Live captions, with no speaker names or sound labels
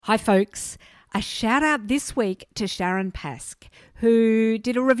Hi folks, a shout out this week to Sharon Pask, who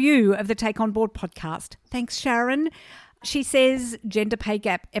did a review of the Take On Board podcast. Thanks, Sharon. She says, Gender Pay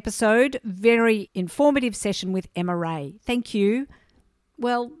Gap episode, very informative session with Emma Ray. Thank you.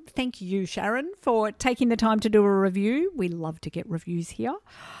 Well, thank you, Sharon, for taking the time to do a review. We love to get reviews here.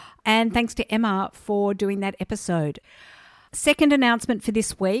 And thanks to Emma for doing that episode. Second announcement for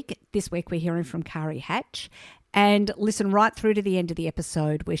this week. This week we're hearing from Kari Hatch. And listen right through to the end of the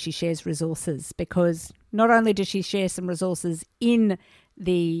episode where she shares resources, because not only does she share some resources in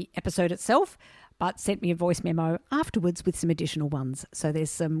the episode itself, but sent me a voice memo afterwards with some additional ones. So there's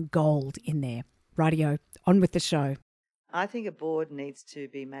some gold in there. Rightio, on with the show. I think a board needs to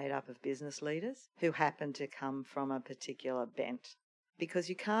be made up of business leaders who happen to come from a particular bent, because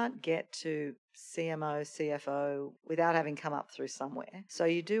you can't get to CMO, CFO without having come up through somewhere. So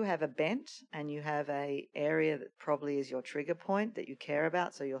you do have a bent and you have a area that probably is your trigger point that you care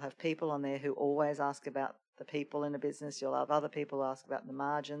about. So you'll have people on there who always ask about the people in a business. You'll have other people who ask about the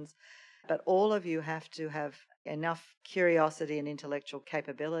margins. But all of you have to have enough curiosity and intellectual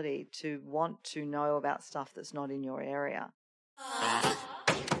capability to want to know about stuff that's not in your area.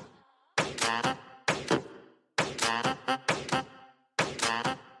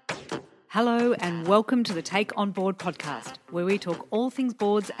 Hello and welcome to the Take On Board podcast, where we talk all things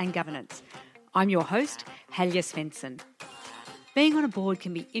boards and governance. I'm your host, Helja Svensson. Being on a board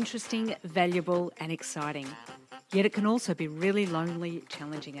can be interesting, valuable and exciting, yet it can also be really lonely,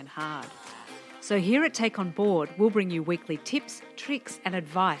 challenging and hard. So here at Take On Board, we'll bring you weekly tips, tricks and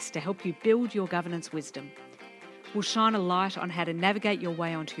advice to help you build your governance wisdom. We'll shine a light on how to navigate your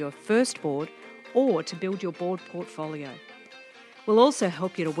way onto your first board or to build your board portfolio. We'll also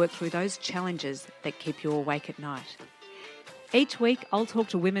help you to work through those challenges that keep you awake at night. Each week, I'll talk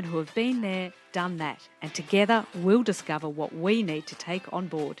to women who have been there, done that, and together we'll discover what we need to take on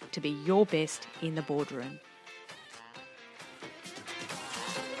board to be your best in the boardroom.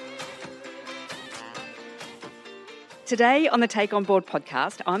 Today on the Take On Board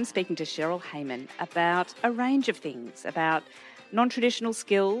podcast, I'm speaking to Cheryl Heyman about a range of things, about non-traditional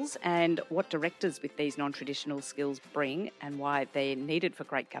skills and what directors with these non-traditional skills bring and why they're needed for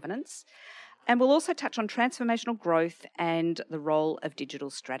great governance. And we'll also touch on transformational growth and the role of digital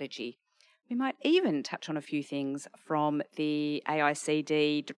strategy. We might even touch on a few things from the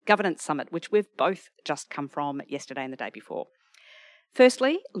AICD Governance Summit, which we've both just come from yesterday and the day before.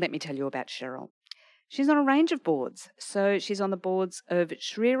 Firstly, let me tell you about Cheryl. She's on a range of boards. So she's on the boards of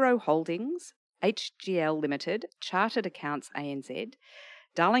Shriro Holdings, HGL Limited, Chartered Accounts ANZ,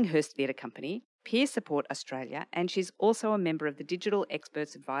 Darlinghurst Theatre Company, Peer Support Australia, and she's also a member of the Digital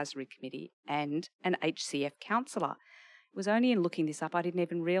Experts Advisory Committee and an HCF counsellor. It was only in looking this up I didn't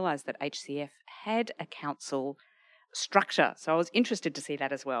even realise that HCF had a council structure, so I was interested to see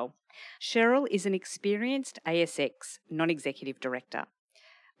that as well. Cheryl is an experienced ASX non-executive director,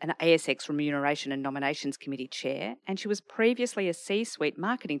 an ASX Remuneration and Nominations Committee chair, and she was previously a C-suite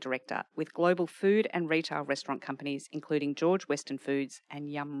marketing director with global food and retail restaurant companies, including George Weston Foods and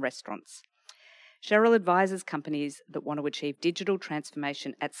Yum Restaurants. Cheryl advises companies that want to achieve digital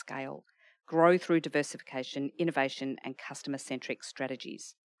transformation at scale, grow through diversification, innovation, and customer-centric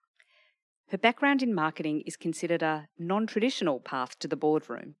strategies. Her background in marketing is considered a non-traditional path to the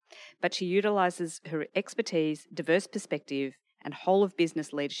boardroom, but she utilises her expertise, diverse perspective, and whole of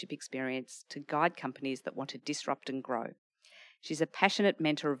business leadership experience to guide companies that want to disrupt and grow. She's a passionate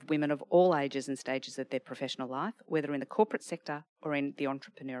mentor of women of all ages and stages of their professional life, whether in the corporate sector or in the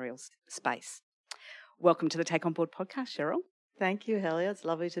entrepreneurial space. Welcome to the Take On Board podcast, Cheryl. Thank you, Helja. It's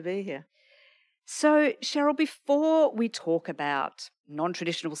lovely to be here. So, Cheryl, before we talk about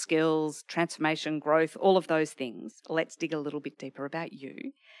non-traditional skills, transformation, growth, all of those things, let's dig a little bit deeper about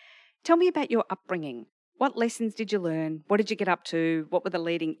you. Tell me about your upbringing. What lessons did you learn? What did you get up to? What were the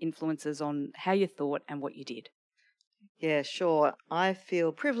leading influences on how you thought and what you did? Yeah, sure. I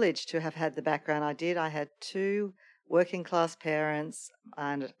feel privileged to have had the background I did. I had two working class parents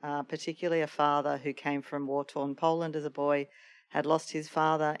and particularly a father who came from war-torn Poland as a boy, had lost his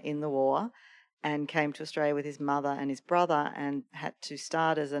father in the war and came to Australia with his mother and his brother and had to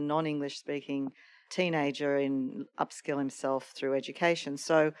start as a non-English speaking teenager and upskill himself through education.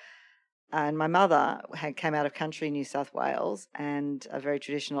 And my mother came out of country New South Wales and a very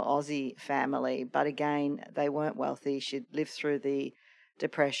traditional Aussie family, but again, they weren't wealthy. She'd lived through the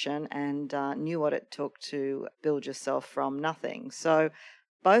Depression and knew what it took to build yourself from nothing. So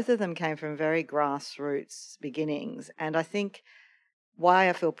both of them came from very grassroots beginnings. And I think why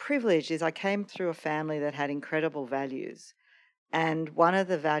I feel privileged is I came through a family that had incredible values. And one of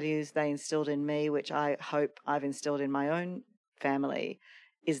the values they instilled in me, which I hope I've instilled in my own family,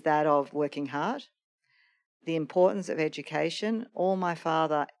 is that of working hard, the importance of education. All my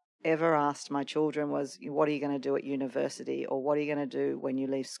father ever asked my children was, what are you going to do at university, or what are you going to do when you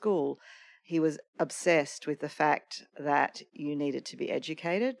leave school? He was obsessed with the fact that you needed to be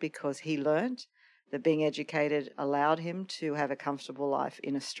educated, because he learnt that being educated allowed him to have a comfortable life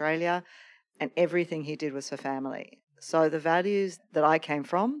in Australia, and everything he did was for family. So the values that I came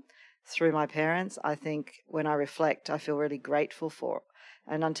from through my parents, I think when I reflect, I feel really grateful for.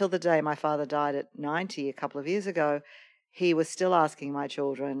 And until the day my father died at 90 a couple of years ago, he was still asking my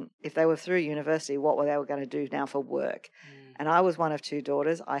children if they were through university, what they were going to do now for work. And I was one of two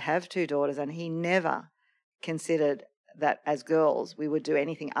daughters. I have two daughters, and he never considered that as girls we would do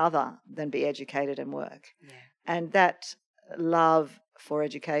anything other than be educated and work. Yeah. And that love for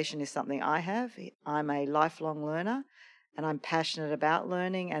education is something I have. I'm a lifelong learner, and I'm passionate about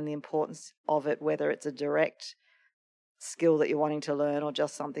learning and the importance of it, whether it's a direct skill that you're wanting to learn or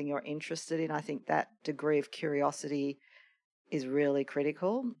just something you're interested in. I think that degree of curiosity is really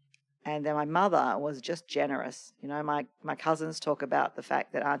critical. And then my mother was just generous. You know, my cousins talk about the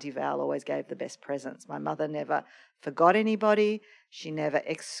fact that Auntie Val always gave the best presents. My mother never forgot anybody. She never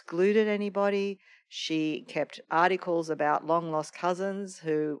excluded anybody. She kept articles about long-lost cousins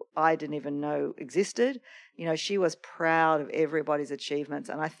who I didn't even know existed. You know, she was proud of everybody's achievements.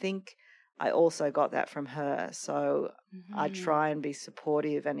 And I think I also got that from her. So I try and be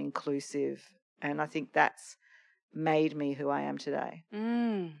supportive and inclusive. And I think that's made me who I am today.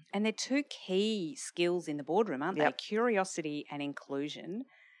 And they're two key skills in the boardroom, aren't Yep. they? Curiosity and inclusion.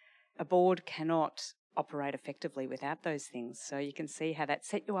 A board cannot operate effectively without those things. So you can see how that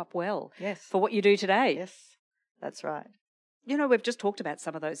set you up well Yes. for what you do today. Yes, that's right. You know, we've just talked about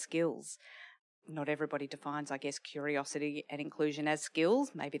some of those skills. Not everybody defines, I guess, curiosity and inclusion as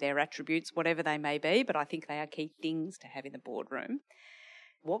skills. Maybe they're attributes, whatever they may be, but I think they are key things to have in the boardroom.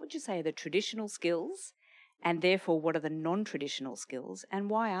 What would you say are the traditional skills, and therefore what are the non-traditional skills, and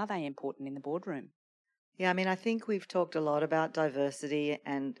why are they important in the boardroom? Yeah, I mean, I think we've talked a lot about diversity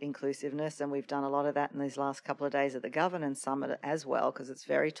and inclusiveness, and we've done a lot of that in these last couple of days at the Governance Summit as well, because it's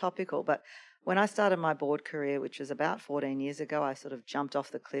very topical. But when I started my board career, which was about 14 years ago, I sort of jumped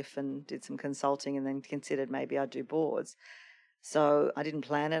off the cliff and did some consulting and then considered maybe I'd do boards. So I didn't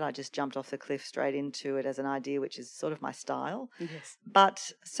plan it. I just jumped off the cliff straight into it as an idea, which is sort of my style. Yes.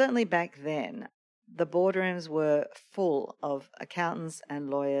 But certainly back then, the boardrooms were full of accountants and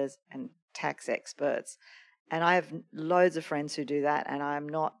lawyers and tax experts. And I have loads of friends who do that, and I'm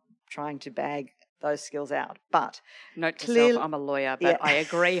not trying to bag those skills out. But note to self, I'm a lawyer, but yeah. I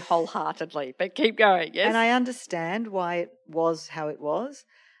agree wholeheartedly. But keep going, yes? And I understand why it was how it was.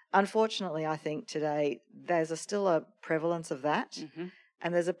 Unfortunately, I think today there's still a prevalence of that. Mm-hmm.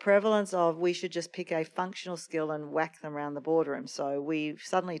 And there's a prevalence of we should just pick a functional skill and whack them around the boardroom. So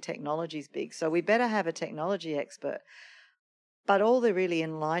suddenly technology's big. So we better have a technology expert. But all the really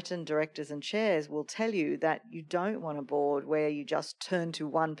enlightened directors and chairs will tell you that you don't want a board where you just turn to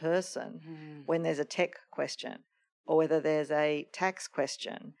one person when there's a tech question or whether there's a tax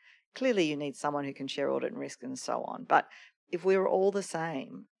question. Clearly you need someone who can share audit and risk and so on. But if we were all the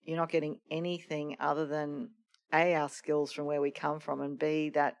same, you're not getting anything other than A, our skills from where we come from, and B,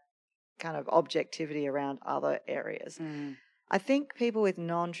 that kind of objectivity around other areas. I think people with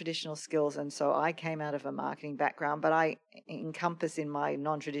non-traditional skills, and so I came out of a marketing background, but I encompass in my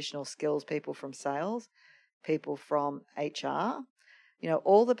non-traditional skills people from sales, people from HR, you know,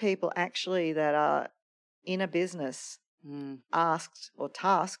 all the people actually that are in a business asked or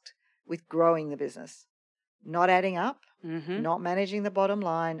tasked with growing the business, not adding up, not managing the bottom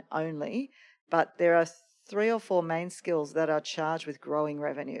line only, but there are 3 or 4 main skills that are charged with growing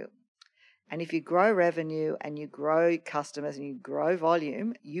revenue. And if you grow revenue and you grow customers and you grow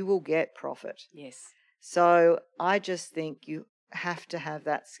volume, you will get profit. Yes. So I just think you have to have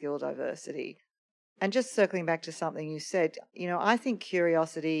that skill diversity. And just circling back to something you said, you know, I think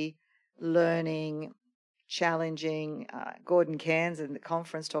curiosity, learning, challenging, Gordon Cairns in the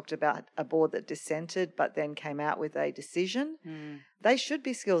conference talked about a board that dissented but then came out with a decision. They should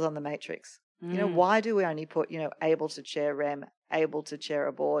be skills on the matrix. You know, why do we only put, you know, able to chair REM, able to chair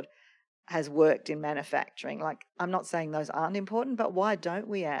a board, has worked in manufacturing? Like, I'm not saying those aren't important, but why don't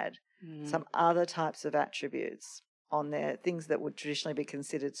we add some other types of attributes on there, things that would traditionally be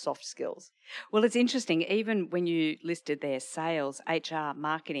considered soft skills? Well, it's interesting, even when you listed there sales, HR,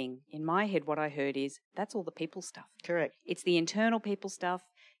 marketing, in my head what I heard is that's all the people stuff. Correct. It's the internal people stuff.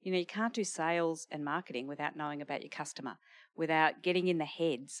 You know, you can't do sales and marketing without knowing about your customer, without getting in the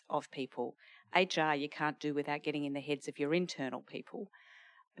heads of people. HR you can't do without getting in the heads of your internal people.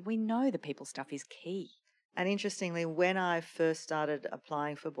 We know the people stuff is key. And interestingly, when I first started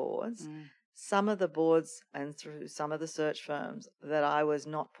applying for boards, Mm. some of the boards and through some of the search firms that I was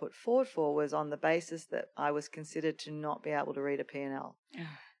not put forward for was on the basis that I was considered to not be able to read a P&L.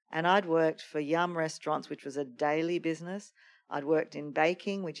 And I'd worked for Yum Restaurants, which was a daily business. I'd worked in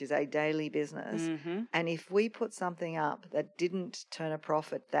baking, which is a daily business. Mm-hmm. And if we put something up that didn't turn a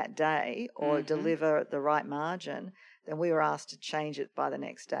profit that day or Mm-hmm. deliver the right margin, then we were asked to change it by the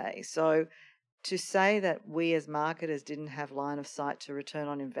next day. So to say that we as marketers didn't have line of sight to return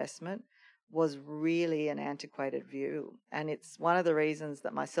on investment was really an antiquated view. And it's one of the reasons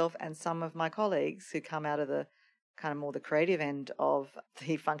that myself and some of my colleagues who come out of the kind of more the creative end of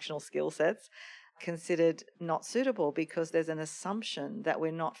the functional skill sets considered not suitable, because there's an assumption that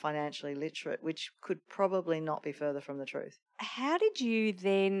we're not financially literate, which could probably not be further from the truth. How did you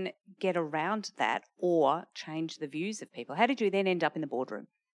then get around that or change the views of people? How did you then end up in the boardroom?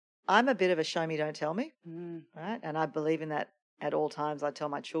 I'm a bit of a show me, don't tell me, Mm. right? And I believe in that at all times. I tell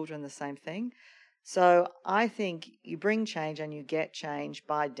my children the same thing. So I think you bring change and you get change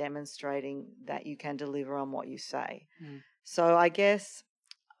by demonstrating that you can deliver on what you say. Mm. So I guess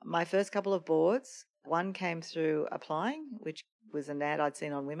my first couple of boards, one came through applying, which was an ad I'd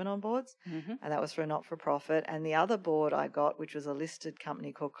seen on Women on Boards, Mm-hmm. and that was for a not-for-profit. And the other board I got, which was a listed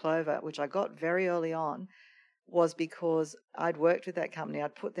company called Clover, which I got very early on, was because I'd worked with that company.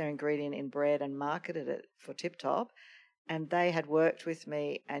 I'd put their ingredient in bread and marketed it for Tip Top, and they had worked with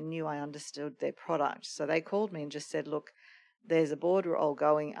me and knew I understood their product. So they called me and just said, look, there's a board role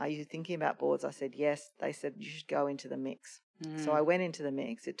going. Are you thinking about boards? I said, yes. They said, you should go into the mix. So I went into the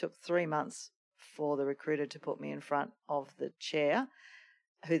mix. It took 3 months for the recruiter to put me in front of the chair,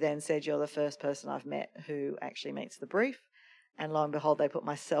 who then said, you're the first person I've met who actually meets the brief. And lo and behold, they put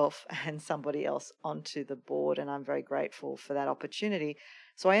myself and somebody else onto the board, and I'm very grateful for that opportunity.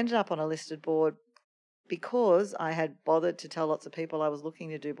 So I ended up on a listed board because I had bothered to tell lots of people I was looking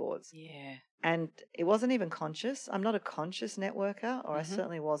to do boards. Yeah. And it wasn't even conscious. I'm not a conscious networker, or I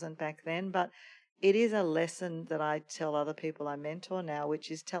certainly wasn't back then, but it is a lesson that I tell other people I mentor now, which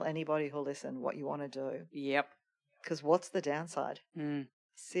is tell anybody who'll listen what you want to do. Yep. Because what's the downside? Mm.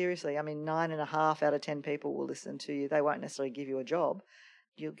 Seriously, I mean, 9.5 out of 10 people will listen to you. They won't necessarily give you a job.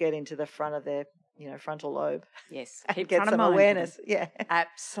 You'll get into the front of their, frontal lobe. Yes. And Keep get front of some mind for them. awareness. Yeah.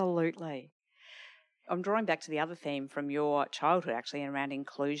 Absolutely. I'm drawing back to the other theme from your childhood, actually, around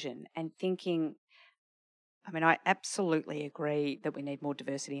inclusion and thinking. I mean, I absolutely agree that we need more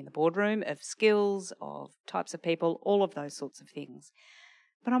diversity in the boardroom of skills, of types of people, all of those sorts of things.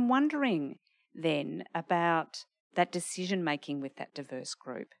 But I'm wondering then about that decision making with that diverse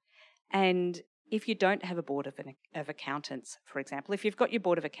group. And if you don't have a board of accountants, for example, if you've got your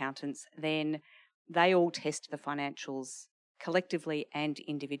board of accountants, then they all test the financials collectively and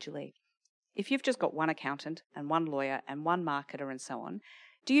individually. If you've just got one accountant and one lawyer and one marketer and so on,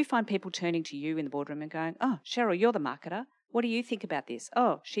 do you find people turning to you in the boardroom and going, oh, Cheryl, you're the marketer. What do you think about this?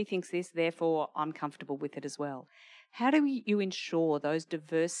 Oh, she thinks this, therefore I'm comfortable with it as well. How do you ensure those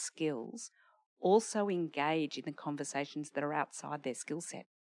diverse skills also engage in the conversations that are outside their skill set?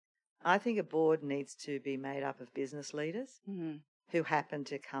 I think a board needs to be made up of business leaders who happen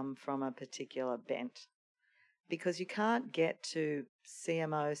to come from a particular bent. Because you can't get to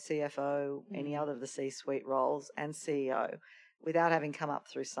CMO, CFO, any other of the C-suite roles, and CEO without having come up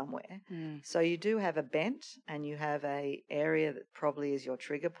through somewhere. So you do have a bent, and you have a area that probably is your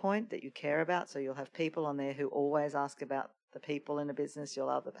trigger point that you care about. So you'll have people on there who always ask about the people in a business.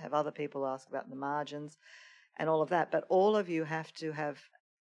 You'll have other people ask about the margins and all of that. But all of you have to have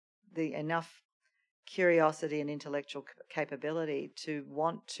the enough curiosity and intellectual capability to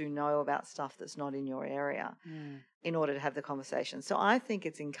want to know about stuff that's not in your area in order to have the conversation. So I think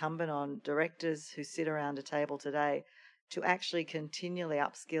it's incumbent on directors who sit around a table today to actually continually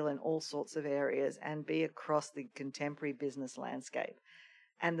upskill in all sorts of areas and be across the contemporary business landscape.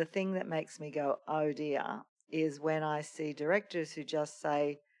 And the thing that makes me go, oh dear, is when I see directors who just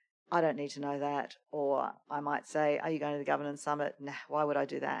say, I don't need to know that. Or I might say, are you going to the governance summit? Nah, why would I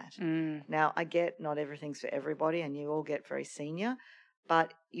do that? Now, I get not everything's for everybody and you all get very senior,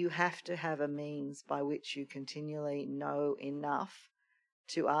 but you have to have a means by which you continually know enough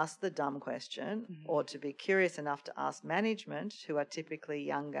to ask the dumb question or to be curious enough to ask management, who are typically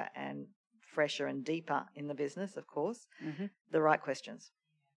younger and fresher and deeper in the business, of course, the right questions.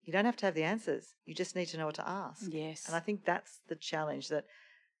 You don't have to have the answers. You just need to know what to ask. Yes. And I think that's the challenge, that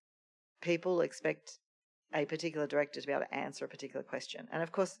people expect a particular director to be able to answer a particular question. And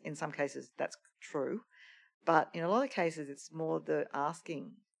of course, in some cases, that's true. But in a lot of cases, it's more the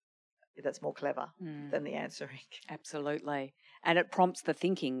asking that's more clever than the answering. Absolutely. And it prompts the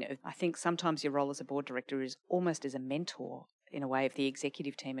thinking. I think sometimes your role as a board director is almost as a mentor in a way of the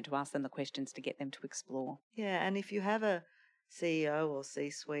executive team, and to ask them the questions to get them to explore. Yeah, and if you have a CEO or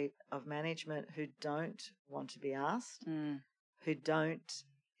C-suite of management who don't want to be asked, who don't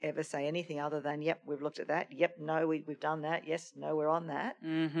ever say anything other than, yep, we've looked at that, yep, no, we've done that, yes, no, we're on that,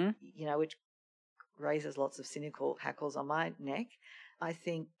 which raises lots of cynical hackles on my neck. I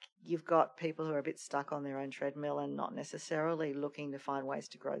think you've got people who are a bit stuck on their own treadmill and not necessarily looking to find ways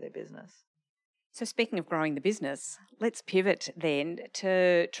to grow their business. So speaking of growing the business, let's pivot then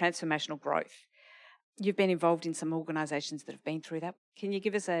to transformational growth. You've been involved in some organisations that have been through that. Can you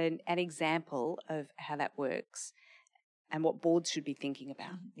give us an example of how that works and what boards should be thinking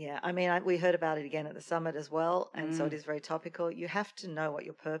about? Yeah, I mean, we heard about it again at the summit as well, and so it is very topical. You have to know what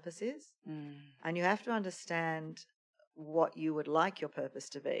your purpose is, and you have to understand what you would like your purpose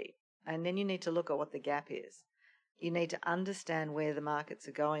to be. And then you need to look at what the gap is. You need to understand where the markets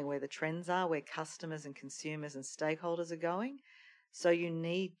are going, where the trends are, where customers and consumers and stakeholders are going. So you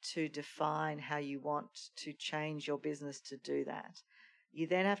need to define how you want to change your business to do that. You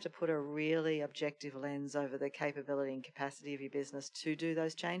then have to put a really objective lens over the capability and capacity of your business to do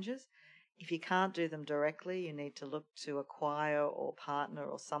those changes. If you can't do them directly, you need to look to acquire or partner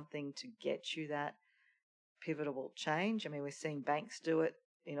or something to get you that pivotal change. I mean, we're seeing banks do it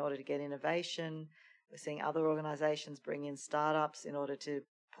in order to get innovation. We're seeing other organizations bring in startups in order to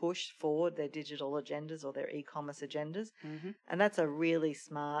push forward their digital agendas or their e-commerce agendas. And that's a really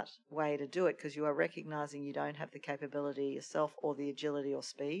smart way to do it, because you are recognizing you don't have the capability yourself or the agility or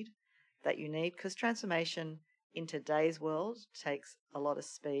speed that you need, because transformation in today's world takes a lot of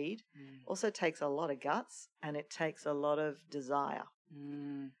speed, also takes a lot of guts, and it takes a lot of desire,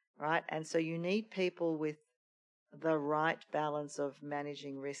 right? And so you need people with the right balance of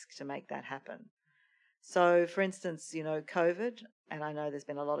managing risk to make that happen. So, for instance, COVID, and I know there's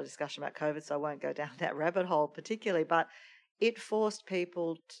been a lot of discussion about COVID, so I won't go down that rabbit hole particularly, but it forced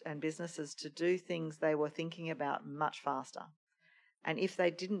people and businesses to do things they were thinking about much faster. And if they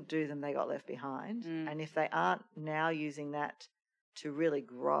didn't do them, they got left behind. And if they aren't now using that to really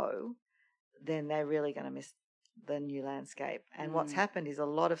grow, then they're really going to miss the new landscape. And what's happened is a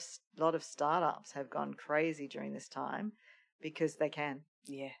lot of startups have gone crazy during this time because they can.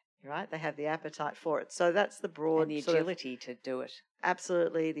 Yeah. Right? They have the appetite for it. So that's the broad... And the agility to do it.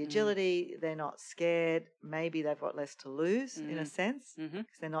 Absolutely. The agility, they're not scared. Maybe they've got less to lose in a sense, because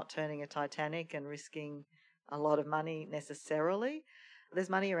they're not turning a Titanic and risking a lot of money necessarily. There's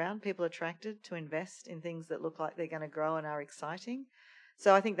money around. People are attracted to invest in things that look like they're going to grow and are exciting.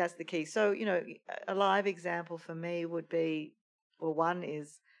 So I think that's the key. So, a live example for me would be, well, one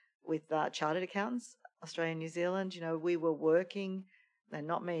is with chartered accountants, Australia and New Zealand. We were working... and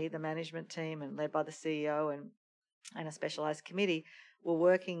not me, the management team, and led by the CEO and a specialised committee, were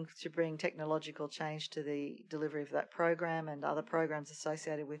working to bring technological change to the delivery of that program and other programs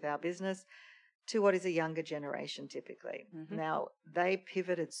associated with our business to what is a younger generation typically. Now, they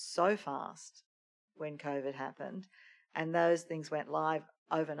pivoted so fast when COVID happened, and those things went live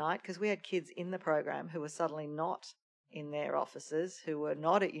overnight, because we had kids in the program who were suddenly not in their offices, who were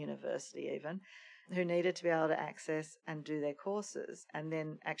not at university even, who needed to be able to access and do their courses and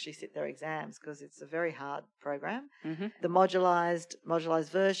then actually sit their exams, because it's a very hard program. The modularized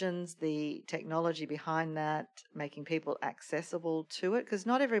versions, the technology behind that, making people accessible to it, because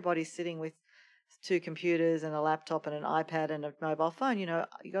not everybody's sitting with 2 computers and a laptop and an iPad and a mobile phone. You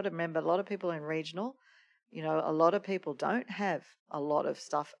got to remember, a lot of people in regional, a lot of people don't have a lot of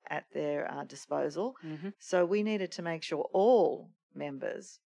stuff at their disposal. So we needed to make sure all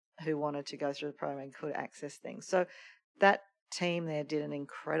members who wanted to go through the program could access things. So that team there did an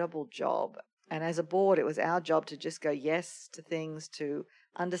incredible job. And as a board, it was our job to just go yes to things, to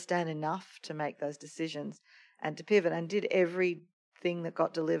understand enough to make those decisions and to pivot. And did everything that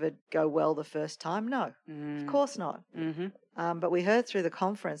got delivered go well the first time? No, of course not. But we heard through the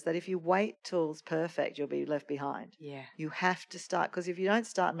conference that if you wait till it's perfect, you'll be left behind. Yeah. You have to start, because if you don't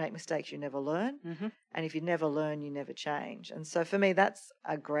start and make mistakes, you never learn. And if you never learn, you never change. And so for me, that's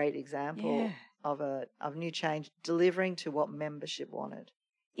a great example of new change delivering to what membership wanted.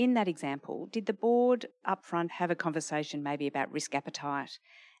 In that example, did the board up front have a conversation maybe about risk appetite?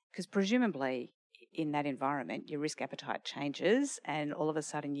 Because presumably in that environment, your risk appetite changes and all of a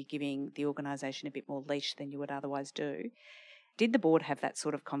sudden you're giving the organisation a bit more leash than you would otherwise do. Did the board have that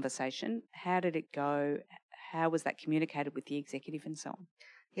sort of conversation? How did it go? How was that communicated with the executive and so on?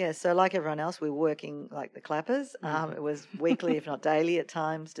 Yeah, so like everyone else, we're working like the clappers. It was weekly, if not daily at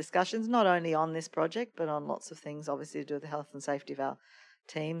times, discussions, not only on this project, but on lots of things, obviously, to do with the health and safety of our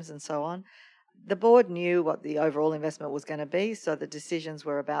teams and so on. The board knew what the overall investment was going to be, so the decisions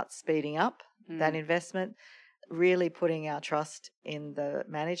were about speeding up that investment, really putting our trust in the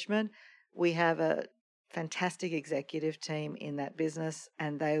management. We have a fantastic executive team in that business,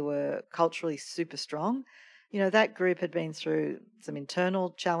 and they were culturally super strong. That group had been through some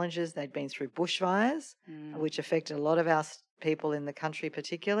internal challenges. They'd been through bushfires, which affected a lot of our people in the country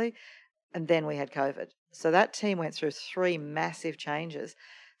particularly. And then we had COVID. So that team went through 3 massive changes.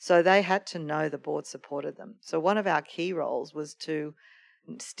 So they had to know the board supported them. So one of our key roles was to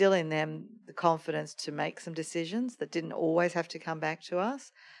instill in them the confidence to make some decisions that didn't always have to come back to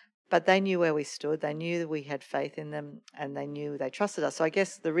us. But they knew where we stood. They knew that we had faith in them, and they knew they trusted us. So I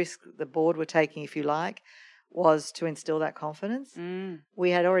guess the risk the board were taking, if you like, was to instill that confidence. We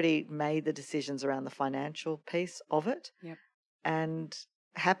had already made the decisions around the financial piece of it. Yep. And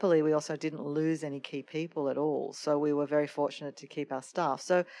happily, we also didn't lose any key people at all. So we were very fortunate to keep our staff.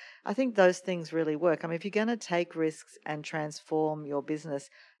 So I think those things really work. I mean, if you're going to take risks and transform your business,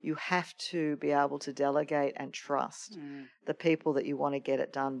 you have to be able to delegate and trust the people that you want to get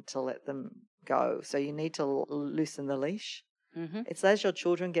it done to let them go. So you need to loosen the leash. It's as your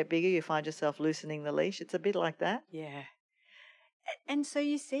children get bigger, you find yourself loosening the leash. It's a bit like that. Yeah. And so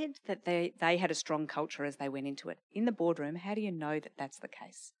you said that they had a strong culture as they went into it. In the boardroom, how do you know that that's the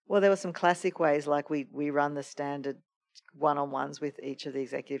case? Well, there were some classic ways, like we run the standard one-on-ones with each of the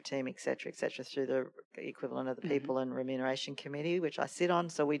executive team, et cetera, through the equivalent of the People and Remuneration Committee, which I sit on.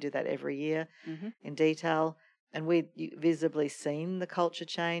 So we do that every year in detail. And we visibly seen the culture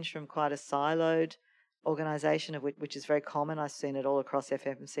change from quite a siloed organisation, which is very common. I've seen it all across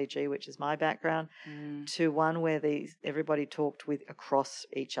FMCG, which is my background, to one where everybody talked across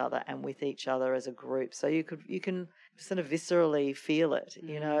each other and with each other as a group. So you can sort of viscerally feel it,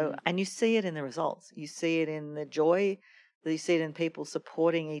 and you see it in the results. You see it in the joy. You see it in people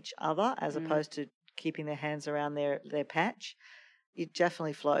supporting each other as opposed to keeping their hands around their patch. It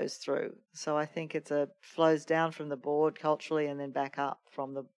definitely flows through. So I think flows down from the board culturally and then back up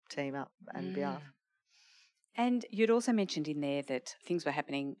from the team up and beyond. And you'd also mentioned in there that things were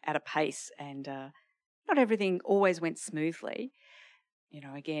happening at a pace and not everything always went smoothly.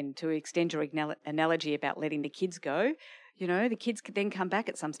 Again, to extend your analogy about letting the kids go, the kids could then come back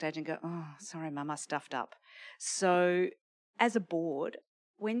at some stage and go, oh, sorry, Mum, I stuffed up. So as a board,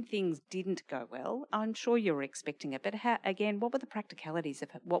 when things didn't go well, I'm sure you were expecting it, but what were the practicalities of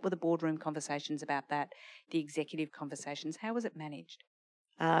it? What were the boardroom conversations about that, the executive conversations? How was it managed?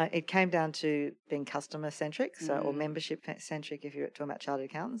 It came down to being customer-centric, or membership-centric if you're talking about chartered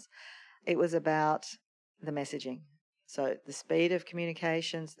accountants. It was about the messaging. So the speed of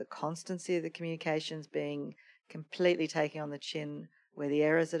communications, the constancy of the communications, being completely taking on the chin where the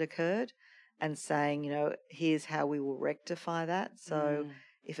errors had occurred and saying, here's how we will rectify that. So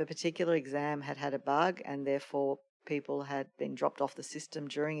if a particular exam had a bug and therefore people had been dropped off the system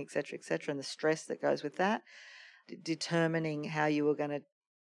during, et cetera, and the stress that goes with that, determining how you were going to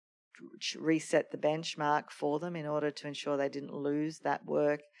reset the benchmark for them in order to ensure they didn't lose that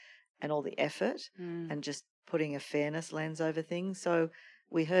work and all the effort, and just putting a fairness lens over things. So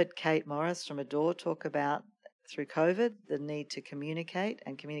we heard Kate Morris from Adore talk about, through COVID, the need to communicate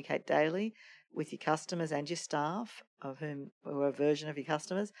and communicate daily with your customers and your staff, who are a version of your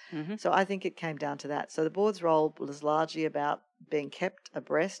customers. So I think it came down to that. So the board's role was largely about being kept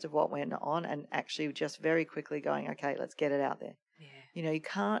abreast of what went on and actually just very quickly going, okay, let's get it out there. Yeah. You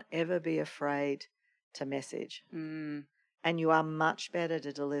can't ever be afraid to message. And you are much better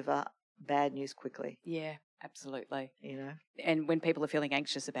to deliver bad news quickly. Yeah, absolutely. And when people are feeling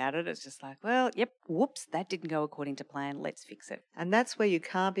anxious about it, it's just like, well, yep, whoops, that didn't go according to plan. Let's fix it. And that's where you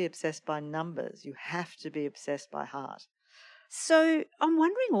can't be obsessed by numbers. You have to be obsessed by heart. So I'm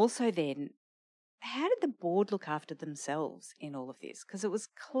wondering also then, how did the board look after themselves in all of this? Because it was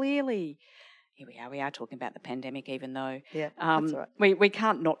clearly... Here we are talking about the pandemic, even though that's right. we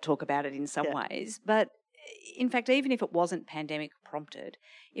can't not talk about it in some ways. But in fact, even if it wasn't pandemic prompted,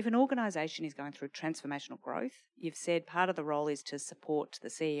 if an organisation is going through transformational growth, you've said part of the role is to support the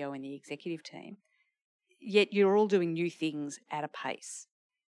CEO and the executive team, yet you're all doing new things at a pace.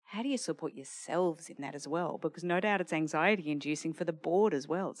 How do you support yourselves in that as well? Because no doubt it's anxiety inducing for the board as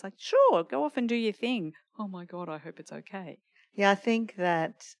well. It's like, sure, go off and do your thing. Oh my God, I hope it's okay. Yeah, I think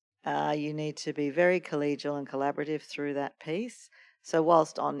that you need to be very collegial and collaborative through that piece. So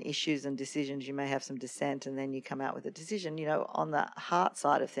whilst on issues and decisions you may have some dissent and then you come out with a decision, on the heart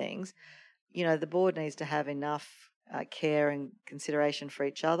side of things, the board needs to have enough care and consideration for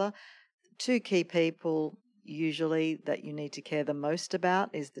each other. 2 key people usually that you need to care the most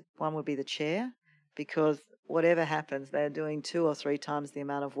about is one would be the chair, because whatever happens, they're doing 2 or 3 times the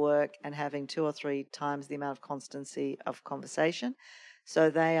amount of work and having 2 or 3 times the amount of constancy of conversation. So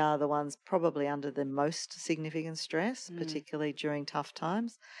they are the ones probably under the most significant stress, particularly during tough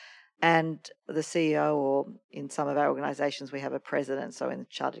times. And the CEO, or in some of our organisations, we have a president. So in the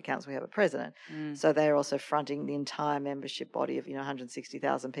Chartered Accountants, we have a president. So they're also fronting the entire membership body of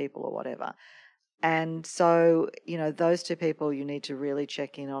 160,000 people or whatever. And so those two people you need to really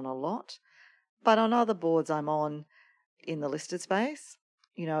check in on a lot. But on other boards I'm on in the listed space,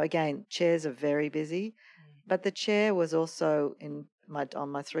 again, chairs are very busy. But the chair was also on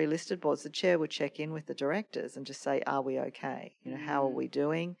my 3 listed boards. The chair would check in with the directors and just say, "Are we okay? How are we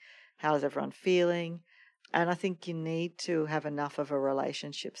doing? How is everyone feeling?" And I think you need to have enough of a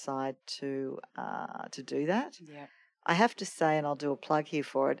relationship side to do that. Yeah. I have to say, and I'll do a plug here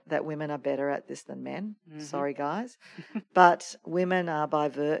for it, that women are better at this than men. Sorry, guys. But women are, by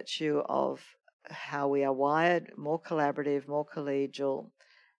virtue of how we are wired, more collaborative, more collegial,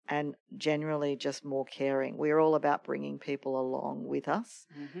 and generally just more caring. We're all about bringing people along with us.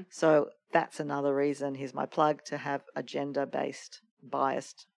 So that's another reason, here's my plug, to have a gender-based,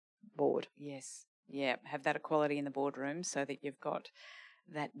 biased board. Yes. Yeah. Have that equality in the boardroom so that you've got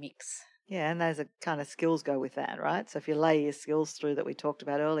that mix. Yeah, and there's a kind of skills go with that, right? So if you lay your skills through that we talked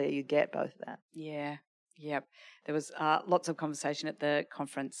about earlier, you get both of that. Yeah. Yep. There was lots of conversation at the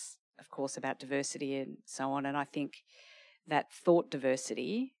conference, of course, about diversity and so on. And I think that thought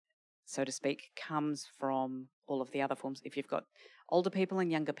diversity, so to speak, comes from all of the other forms. If you've got older people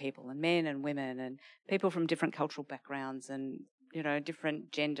and younger people and men and women and people from different cultural backgrounds and,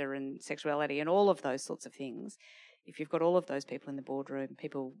 different gender and sexuality and all of those sorts of things, if you've got all of those people in the boardroom,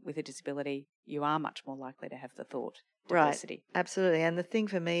 people with a disability, you are much more likely to have the thought diversity. Right, absolutely. And the thing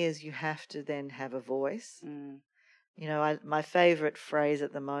for me is you have to then have a voice. My favourite phrase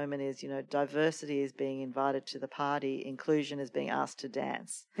at the moment is, diversity is being invited to the party, inclusion is being asked to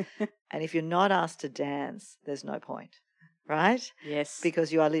dance. And if you're not asked to dance, there's no point, right? Yes.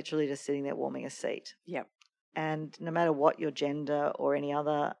 Because you are literally just sitting there warming a seat. Yep. And no matter what your gender or any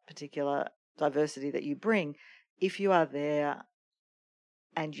other particular diversity that you bring, if you are there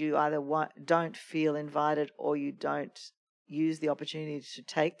and you either don't feel invited or you don't use the opportunity to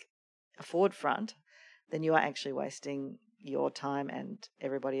take a forward front, then you are actually wasting your time and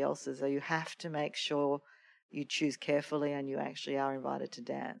everybody else's. So you have to make sure you choose carefully and you actually are invited to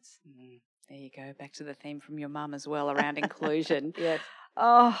dance. There you go. Back to the theme from your mum as well around inclusion. Yes.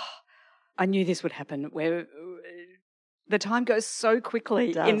 Oh, I knew this would happen, where the time goes so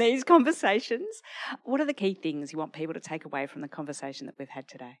quickly in these conversations. What are the key things you want people to take away from the conversation that we've had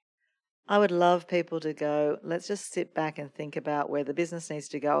today? I would love people to go, let's just sit back and think about where the business needs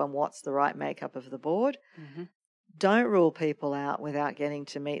to go and what's the right makeup of the board. Don't rule people out without getting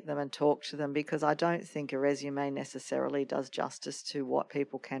to meet them and talk to them, because I don't think a resume necessarily does justice to what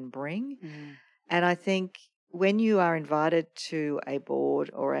people can bring. And I think when you are invited to a board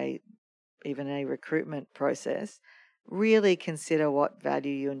or even a recruitment process, really consider what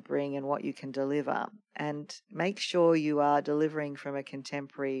value you bring and what you can deliver, and make sure you are delivering from a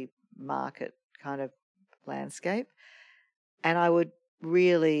contemporary market kind of landscape. And I would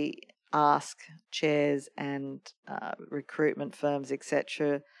really ask chairs and recruitment firms,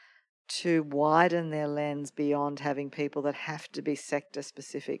 etc., to widen their lens beyond having people that have to be sector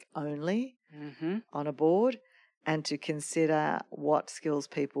specific only on a board, and to consider what skills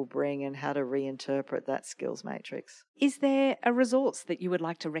people bring and how to reinterpret that skills matrix. Is there a resource that you would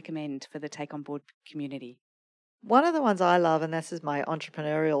like to recommend for the Take On Board community? One of the ones I love, and this is my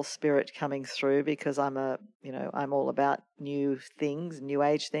entrepreneurial spirit coming through, because I'm all about new things, new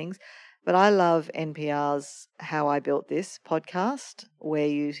age things, but I love NPR's How I Built This podcast, where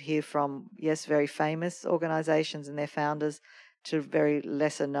you hear from, yes, very famous organisations and their founders to very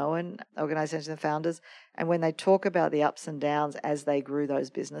lesser known organisations and founders, and when they talk about the ups and downs as they grew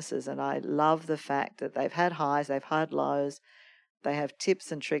those businesses. And I love the fact that they've had highs, they've had lows, they have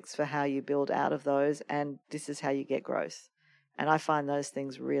tips and tricks for how you build out of those, and this is how you get growth. And I find those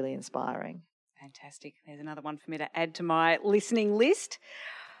things really inspiring. Fantastic. There's another one for me to add to my listening list.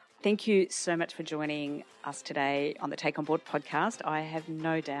 Thank you so much for joining us today on the Take On Board podcast. I have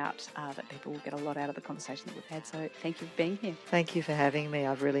no doubt that people will get a lot out of the conversation that we've had, so thank you for being here. Thank you for having me.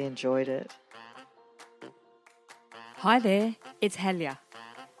 I've really enjoyed it. Hi there, it's Helia.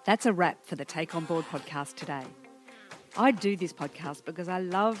 That's a wrap for the Take On Board podcast today. I do this podcast because I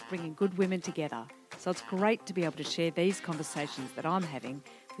love bringing good women together, so it's great to be able to share these conversations that I'm having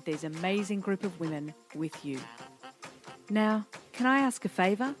with these amazing group of women with you. Now, can I ask a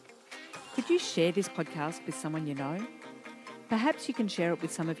favour? Could you share this podcast with someone you know? Perhaps you can share it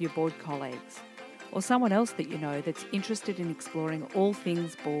with some of your board colleagues. or someone else that you know that's interested in exploring all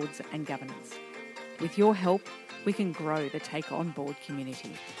things boards and governance. With your help, we can grow the Take On Board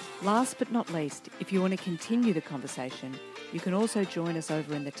community. Last but not least, if you want to continue the conversation, you can also join us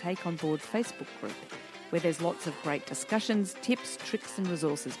over in the Take On Board Facebook group, where there's lots of great discussions, tips, tricks and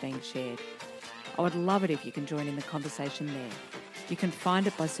resources being shared. I would love it if you can join in the conversation there. You can find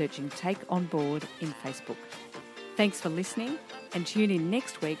it by searching Take On Board in Facebook. Thanks for listening, and tune in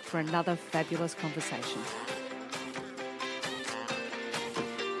next week for another fabulous conversation.